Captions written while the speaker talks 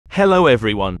Hello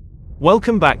everyone.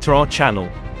 Welcome back to our channel.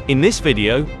 In this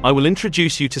video, I will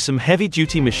introduce you to some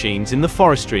heavy-duty machines in the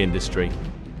forestry industry.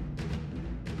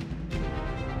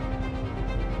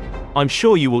 I'm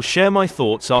sure you will share my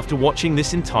thoughts after watching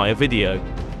this entire video.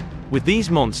 With these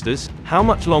monsters, how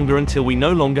much longer until we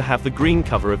no longer have the green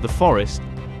cover of the forest?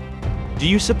 Do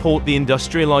you support the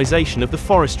industrialization of the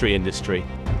forestry industry?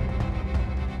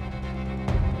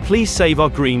 Please save our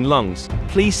green lungs.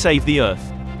 Please save the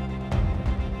earth.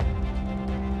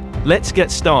 Let's get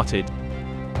started.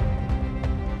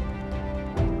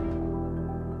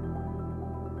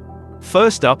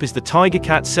 First up is the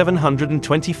TigerCat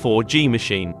 724G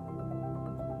machine.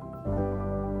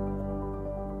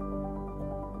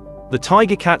 The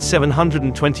TigerCat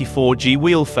 724G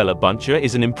wheel feller buncher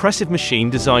is an impressive machine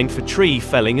designed for tree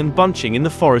felling and bunching in the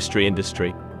forestry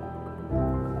industry.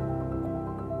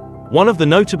 One of the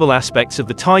notable aspects of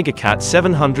the TigerCat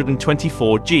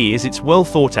 724G is its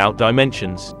well-thought-out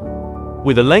dimensions.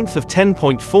 With a length of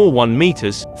 10.41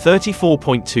 meters,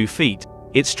 34.2 feet,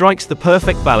 it strikes the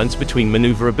perfect balance between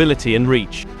maneuverability and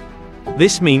reach.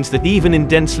 This means that even in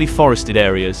densely forested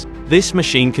areas, this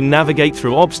machine can navigate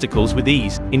through obstacles with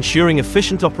ease, ensuring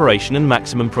efficient operation and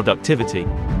maximum productivity.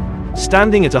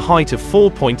 Standing at a height of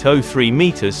 4.03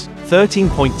 meters,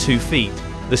 13.2 feet,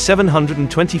 the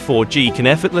 724G can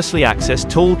effortlessly access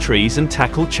tall trees and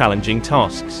tackle challenging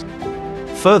tasks.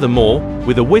 Furthermore,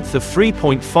 with a width of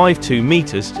 3.52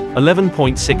 meters,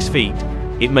 11.6 feet,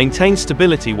 it maintains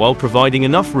stability while providing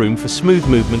enough room for smooth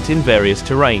movement in various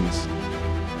terrains.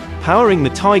 Powering the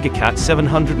TigerCat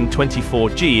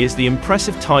 724G is the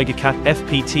impressive TigerCat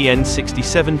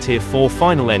FPTN67 Tier 4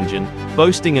 final engine,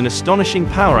 boasting an astonishing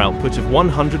power output of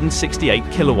 168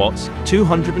 kilowatts,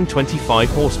 225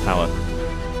 horsepower.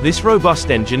 This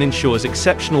robust engine ensures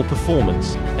exceptional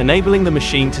performance, enabling the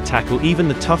machine to tackle even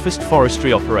the toughest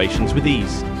forestry operations with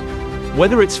ease.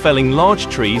 Whether it's felling large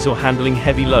trees or handling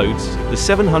heavy loads, the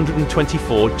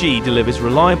 724G delivers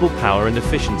reliable power and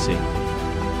efficiency.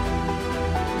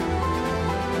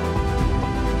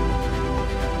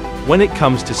 When it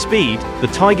comes to speed, the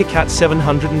TigerCat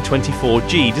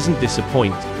 724G doesn't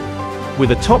disappoint.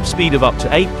 With a top speed of up to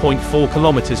 8.4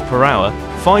 kilometers per hour,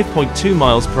 5.2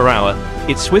 miles per hour,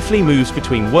 it swiftly moves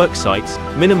between work sites,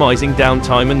 minimizing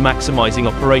downtime and maximizing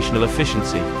operational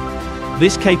efficiency.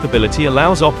 This capability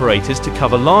allows operators to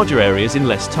cover larger areas in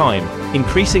less time,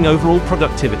 increasing overall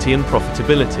productivity and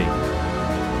profitability.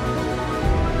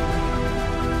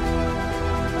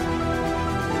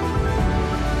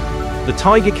 The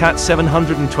TigerCat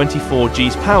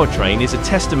 724G's powertrain is a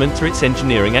testament to its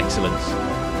engineering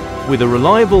excellence. With a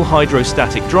reliable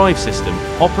hydrostatic drive system,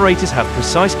 operators have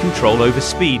precise control over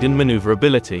speed and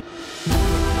maneuverability.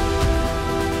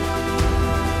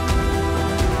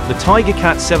 The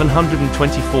TigerCat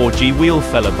 724G wheel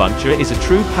feller buncher is a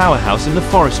true powerhouse in the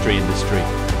forestry industry.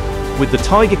 With the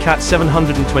TigerCat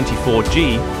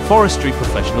 724G, forestry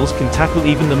professionals can tackle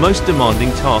even the most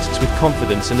demanding tasks with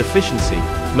confidence and efficiency,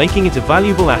 making it a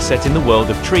valuable asset in the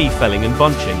world of tree felling and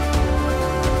bunching.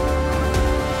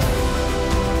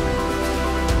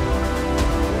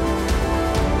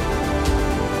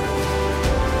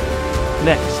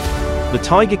 Next, the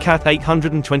TigerCat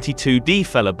 822D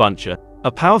feller buncher,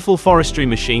 a powerful forestry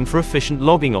machine for efficient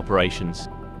logging operations.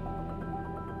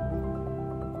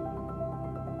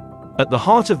 At the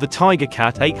heart of the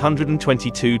TigerCat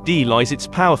 822D lies its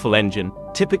powerful engine,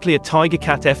 typically a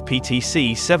TigerCat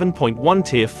FPTC 7.1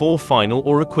 Tier 4 final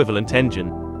or equivalent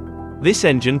engine. This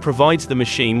engine provides the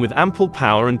machine with ample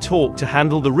power and torque to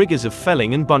handle the rigors of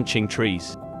felling and bunching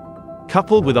trees.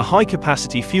 Coupled with a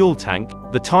high-capacity fuel tank,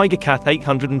 the TigerCat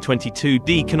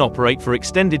 822D can operate for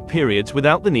extended periods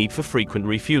without the need for frequent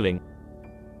refueling.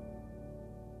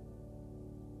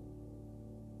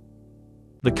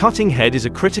 The cutting head is a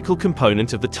critical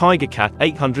component of the TigerCat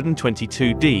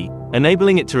 822D,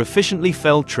 enabling it to efficiently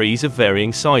fell trees of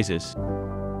varying sizes.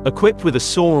 Equipped with a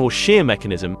saw or shear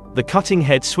mechanism, the cutting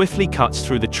head swiftly cuts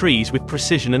through the trees with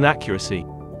precision and accuracy.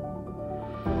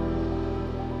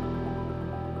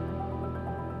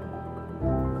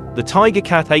 The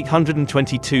TigerCat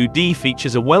 822D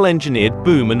features a well-engineered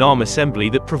boom and arm assembly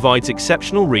that provides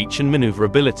exceptional reach and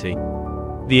maneuverability.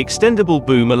 The extendable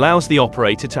boom allows the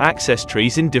operator to access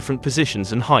trees in different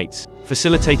positions and heights,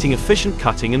 facilitating efficient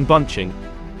cutting and bunching.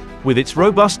 With its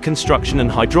robust construction and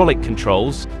hydraulic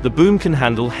controls, the boom can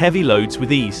handle heavy loads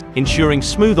with ease, ensuring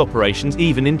smooth operations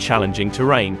even in challenging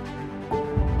terrain.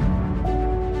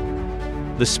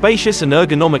 The spacious and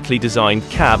ergonomically designed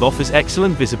cab offers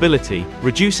excellent visibility,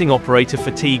 reducing operator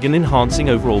fatigue and enhancing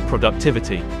overall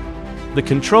productivity. The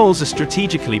controls are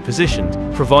strategically positioned,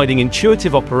 providing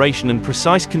intuitive operation and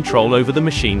precise control over the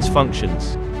machine's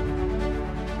functions.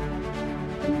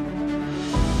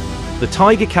 The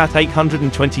TigerCat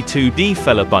 822D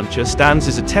feller buncher stands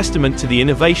as a testament to the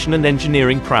innovation and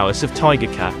engineering prowess of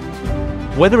TigerCat.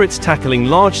 Whether it's tackling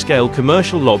large-scale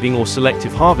commercial logging or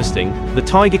selective harvesting, the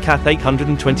TigerCat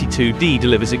 822D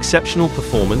delivers exceptional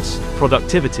performance,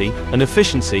 productivity, and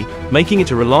efficiency, making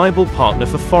it a reliable partner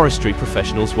for forestry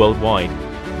professionals worldwide.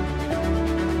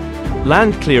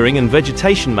 Land clearing and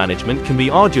vegetation management can be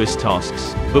arduous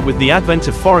tasks, but with the advent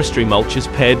of forestry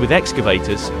mulchers paired with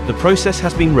excavators, the process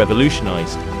has been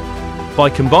revolutionized. By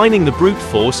combining the brute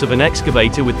force of an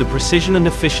excavator with the precision and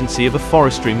efficiency of a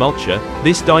forestry mulcher,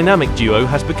 this dynamic duo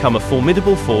has become a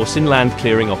formidable force in land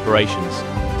clearing operations.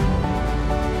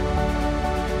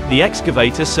 The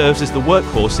excavator serves as the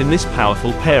workhorse in this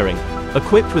powerful pairing.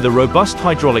 Equipped with a robust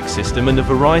hydraulic system and a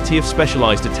variety of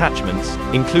specialized attachments,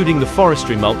 including the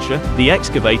forestry mulcher, the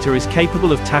excavator is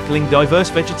capable of tackling diverse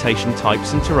vegetation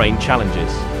types and terrain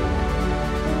challenges.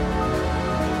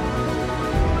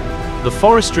 The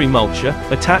forestry mulcher,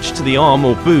 attached to the arm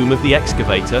or boom of the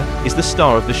excavator, is the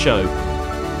star of the show.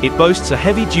 It boasts a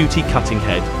heavy-duty cutting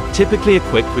head, typically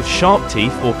equipped with sharp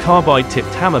teeth or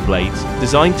carbide-tipped hammer blades,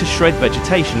 designed to shred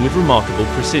vegetation with remarkable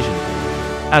precision.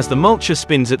 As the mulcher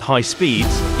spins at high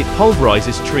speeds, it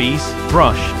pulverizes trees,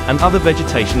 brush, and other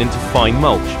vegetation into fine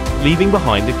mulch, leaving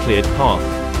behind a cleared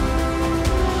path.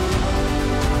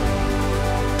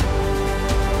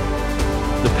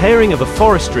 The pairing of a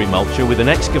forestry mulcher with an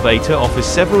excavator offers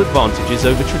several advantages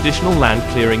over traditional land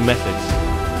clearing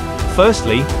methods.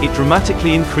 Firstly, it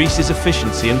dramatically increases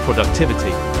efficiency and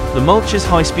productivity. The mulcher's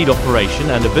high-speed operation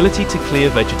and ability to clear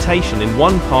vegetation in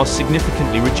one pass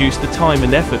significantly reduce the time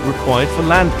and effort required for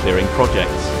land clearing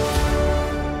projects.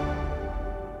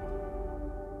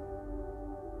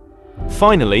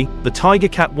 Finally, the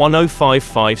TigerCat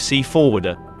 1055C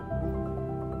forwarder.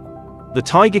 The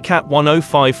TigerCat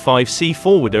 1055C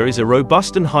forwarder is a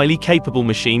robust and highly capable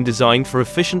machine designed for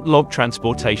efficient log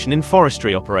transportation in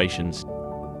forestry operations.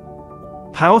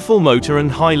 Powerful motor and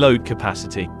high load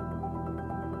capacity.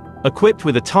 Equipped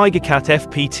with a TigerCat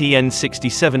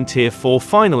FPTN67 Tier 4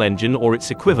 final engine or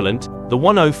its equivalent, the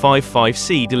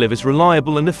 1055C delivers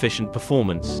reliable and efficient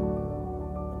performance.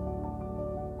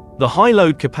 The high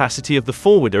load capacity of the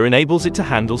forwarder enables it to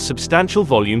handle substantial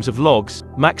volumes of logs,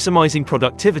 maximizing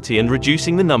productivity and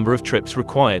reducing the number of trips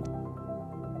required.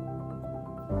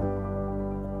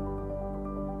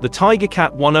 The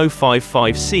TigerCat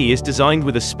 1055C is designed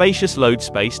with a spacious load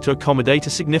space to accommodate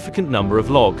a significant number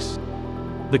of logs.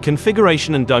 The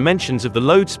configuration and dimensions of the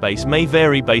load space may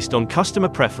vary based on customer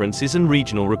preferences and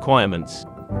regional requirements.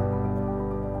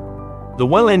 The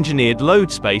well-engineered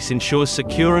load space ensures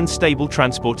secure and stable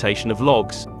transportation of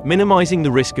logs, minimizing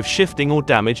the risk of shifting or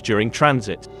damage during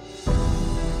transit.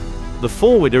 The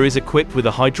forwarder is equipped with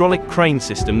a hydraulic crane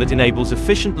system that enables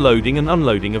efficient loading and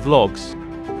unloading of logs.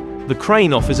 The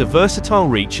crane offers a versatile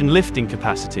reach and lifting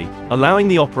capacity, allowing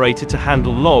the operator to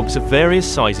handle logs of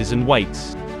various sizes and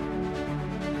weights.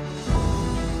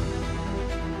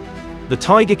 The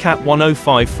TigerCat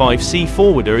 1055C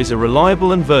forwarder is a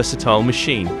reliable and versatile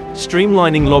machine,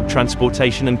 streamlining log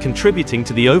transportation and contributing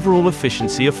to the overall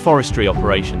efficiency of forestry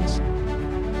operations.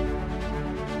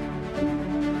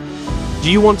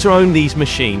 Do you want to own these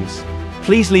machines?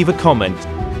 Please leave a comment.